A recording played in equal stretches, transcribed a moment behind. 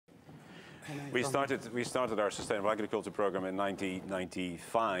We started our sustainable agriculture program in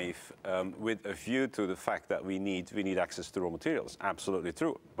 1995 with a view to the fact that we need access to raw materials. Absolutely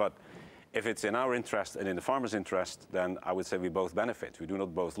true. But if it's in our interest and in the farmer's interest, then I would say we both benefit. We do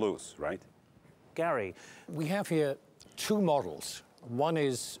not both lose, right? Gary. We have here two models. One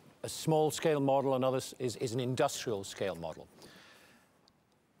is a small-scale model, another is an industrial-scale model.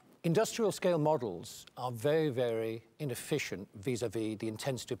 Industrial-scale models are very, very inefficient vis-à-vis the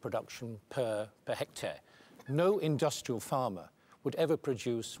intensity of production per hectare. No industrial farmer would ever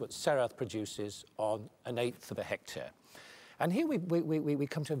produce what Sarath produces on 1/8 of a hectare. And here we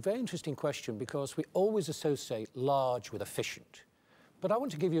come to a very interesting question because we always associate large with efficient. But I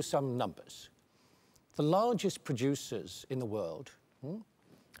want to give you some numbers. The largest producers in the world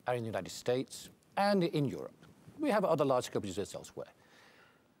are in the United States and in Europe. We have other large-scale producers elsewhere.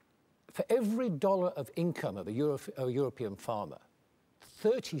 For every dollar of income of a European farmer,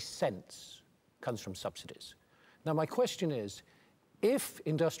 30 cents comes from subsidies. Now, my question is, if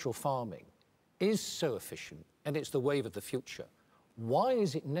industrial farming is so efficient and it's the wave of the future, why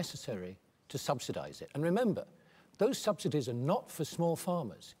is it necessary to subsidize it? And remember, those subsidies are not for small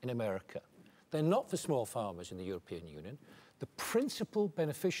farmers in America. They're not for small farmers in the European Union. The principal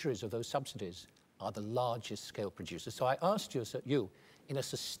beneficiaries of those subsidies are the largest scale producers. So I asked you, in a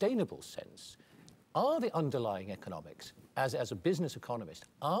sustainable sense, are the underlying economics, as a business economist,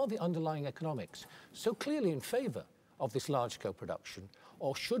 are the underlying economics so clearly in favor of this large-scale production,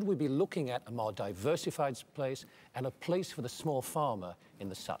 or should we be looking at a more diversified place and a place for the small farmer in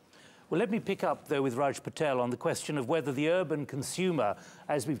the sun? Well, let me pick up, though, with Raj Patel on the question of whether the urban consumer,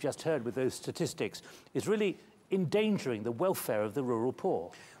 as we've just heard with those statistics, is really endangering the welfare of the rural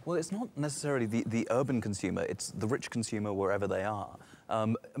poor. Well, it's not necessarily the urban consumer, it's the rich consumer wherever they are. I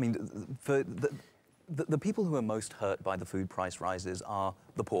mean, for the people who are most hurt by the food price rises are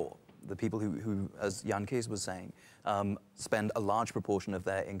the poor. The people who, as Jan Kees was saying, spend a large proportion of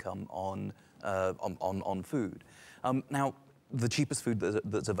their income on food. Now, the cheapest food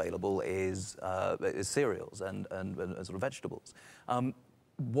that's available is cereals and sort of vegetables.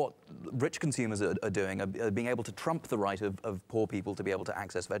 What rich consumers are doing are being able to trump the right of poor people to be able to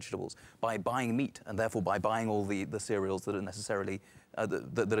access vegetables by buying meat, and therefore by buying all the cereals that are necessarily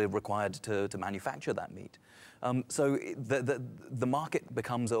that are required to manufacture that meat. So the market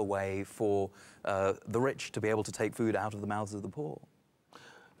becomes a way for the rich to be able to take food out of the mouths of the poor.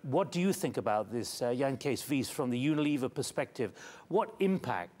 What do you think about this, Jan Kees Vries, from the Unilever perspective? What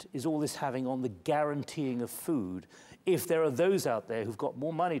impact is all this having on the guaranteeing of food if there are those out there who've got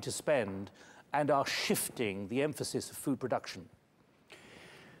more money to spend and are shifting the emphasis of food production?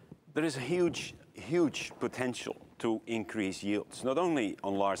 There is a huge potential to increase yields, not only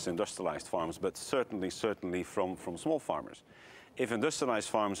on large industrialized farms, but certainly from small farmers. If industrialized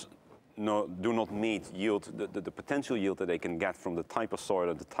farms do not meet yield, the potential yield that they can get from the type of soil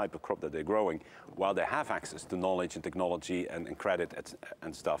and the type of crop that they're growing, while they have access to knowledge and technology and credit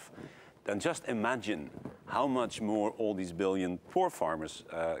and stuff, then just imagine how much more all these billion poor farmers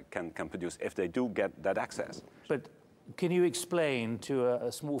can produce if they do get that access. But can you explain to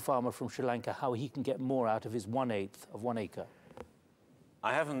a small farmer from Sri Lanka how he can get more out of his 1/8 of 1 acre?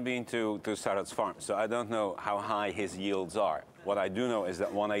 I haven't been to Sarath's farm, so I don't know how high his yields are. What I do know is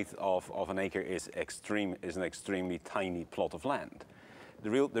that 1/8 of an acre is an extremely tiny plot of land. The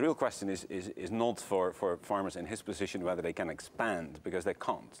real question is not for farmers in his position whether they can expand, because they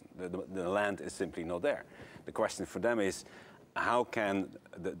can't. The land is simply not there. The question for them is how can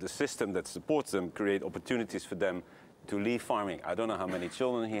the system that supports them create opportunities for them to leave farming. I don't know how many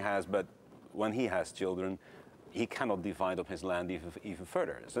children he has, but when he has children, he cannot divide up his land even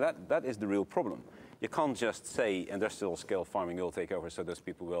further. So that is the real problem. You can't just say industrial scale farming will take over so those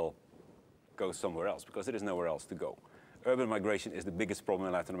people will go somewhere else, because there is nowhere else to go. Urban migration is the biggest problem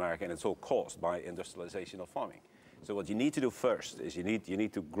in Latin America, and it's all caused by industrialization of farming. So what you need to do first is you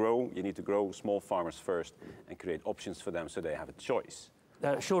need to grow small farmers first and create options for them so they have a choice.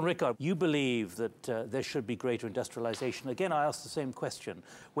 Sean Rickard, you believe that there should be greater industrialization. Again, I ask the same question.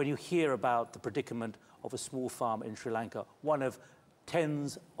 When you hear about the predicament of a small farm in Sri Lanka, one of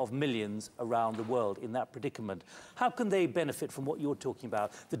tens of millions around the world in that predicament, how can they benefit from what you're talking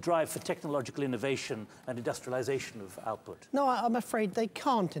about, the drive for technological innovation and industrialization of output? No, I'm afraid they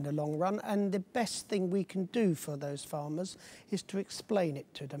can't in the long run, and the best thing we can do for those farmers is to explain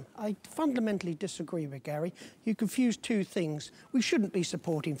it to them. I fundamentally disagree with Gary. You confuse two things. We shouldn't be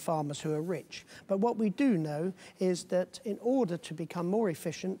supporting farmers who are rich, but what we do know is that in order to become more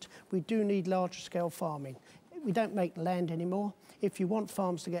efficient, we do need larger scale farming. we don't make land anymore. If you want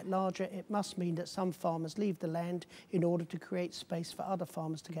farms to get larger, it must mean that some farmers leave the land in order to create space for other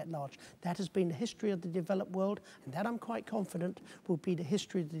farmers to get large. That has been the history of the developed world, and that I'm quite confident will be the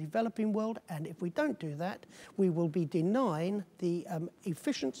history of the developing world. And if we don't do that, we will be denying the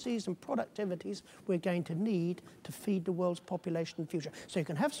efficiencies and productivities we're going to need to feed the world's population in the future. So you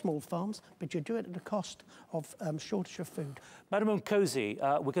can have small farms, but you do it at the cost of shortage of food. Madam Nkosi,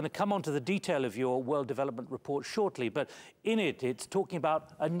 we're going to come on to the detail of your World Development Report shortly, but in it, it's talking about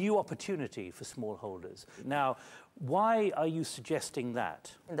a new opportunity for smallholders. Now, why are you suggesting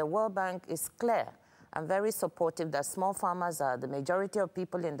that? The World Bank is clear and very supportive that small farmers are the majority of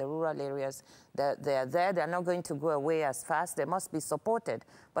people in the rural areas. They're there, they're not going to go away as fast. They must be supported,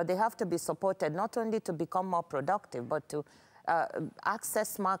 but they have to be supported not only to become more productive, but to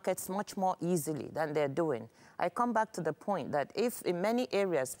access markets much more easily than they're doing. I come back to the point that if in many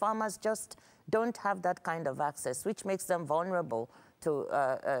areas farmers just don't have that kind of access, which makes them vulnerable to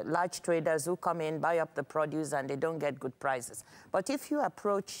large traders who come in, buy up the produce, and they don't get good prices. But if you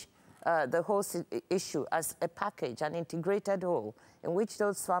approach the whole issue as a package, an integrated whole, in which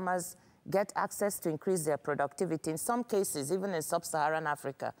those farmers get access to increase their productivity. In some cases, even in sub-Saharan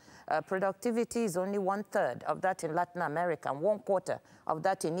Africa, productivity is only 1/3 of that in Latin America and 1/4 of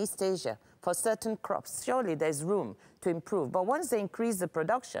that in East Asia for certain crops. Surely there's room to improve. But once they increase the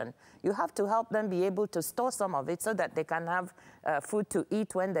production, you have to help them be able to store some of it so that they can have food to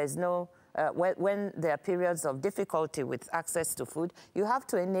eat when there's no when there are periods of difficulty with access to food. You have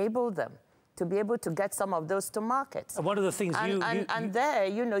to enable them to be able to get some of those to markets. And one of the things and there,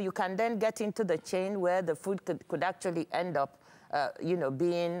 you know, you can then get into the chain where the food could actually end up, you know,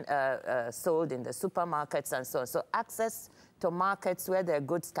 being sold in the supermarkets and so on. So access to markets where their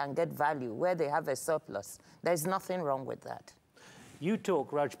goods can get value, where they have a surplus. There's nothing wrong with that. You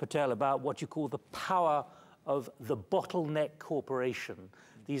talk, Raj Patel, about what you call the power of the bottleneck corporation,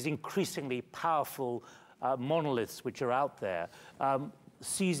 these increasingly powerful monoliths which are out there,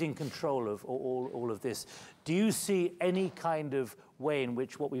 seizing control of all of this. Do you see any kind of way in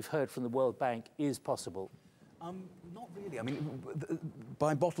which what we've heard from the World Bank is possible? Not really. I mean,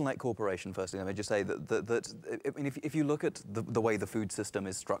 by bottleneck corporation, firstly, let me just say that I mean, if you look at the way the food system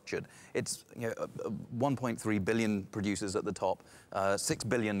is structured, it's 1.3 billion producers at the top, 6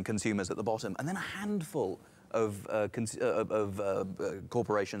 billion consumers at the bottom, and then a handful of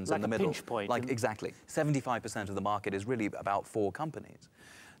corporations like in the middle. Pinch point. Like exactly. 75% of the market is really about 4 companies.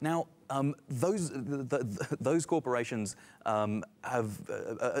 Now, those corporations are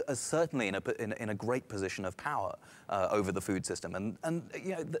certainly in a great position of power over the food system, and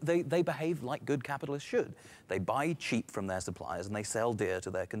you know, they behave like good capitalists should. They buy cheap from their suppliers and they sell dear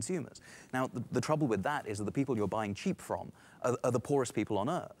to their consumers. Now, the trouble with that is that the people you're buying cheap from are the poorest people on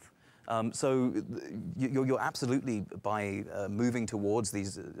earth. So you're absolutely, by moving towards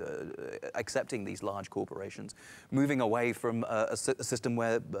these, accepting these large corporations, moving away from a system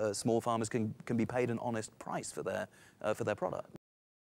where small farmers can be paid an honest price for their product.